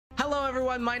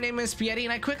everyone, my name is Pieti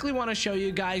and I quickly want to show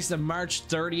you guys the March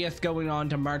 30th going on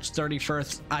to March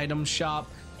 31st item shop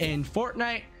in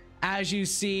Fortnite. As you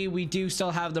see, we do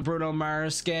still have the Bruno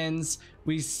Mars skins,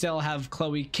 we still have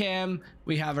Chloe Kim,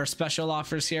 we have our special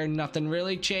offers here. Nothing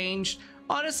really changed.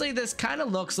 Honestly, this kind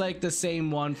of looks like the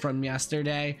same one from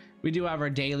yesterday. We do have our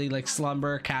daily like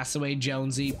Slumber, Castaway,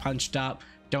 Jonesy, Punched Up,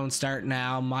 Don't Start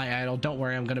Now, My Idol. Don't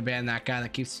worry, I'm gonna ban that guy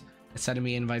that keeps sending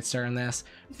me invites during this.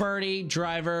 Birdie,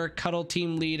 Driver, Cuddle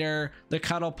Team Leader, the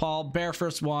Cuddle Paul, Bear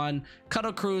First One,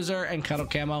 Cuddle Cruiser, and Cuddle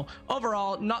Camo.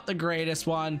 Overall, not the greatest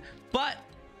one, but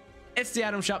it's the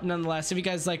item shop nonetheless. If you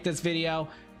guys like this video,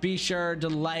 be sure to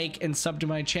like and sub to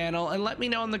my channel and let me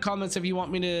know in the comments if you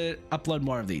want me to upload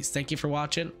more of these. Thank you for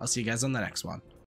watching. I'll see you guys on the next one.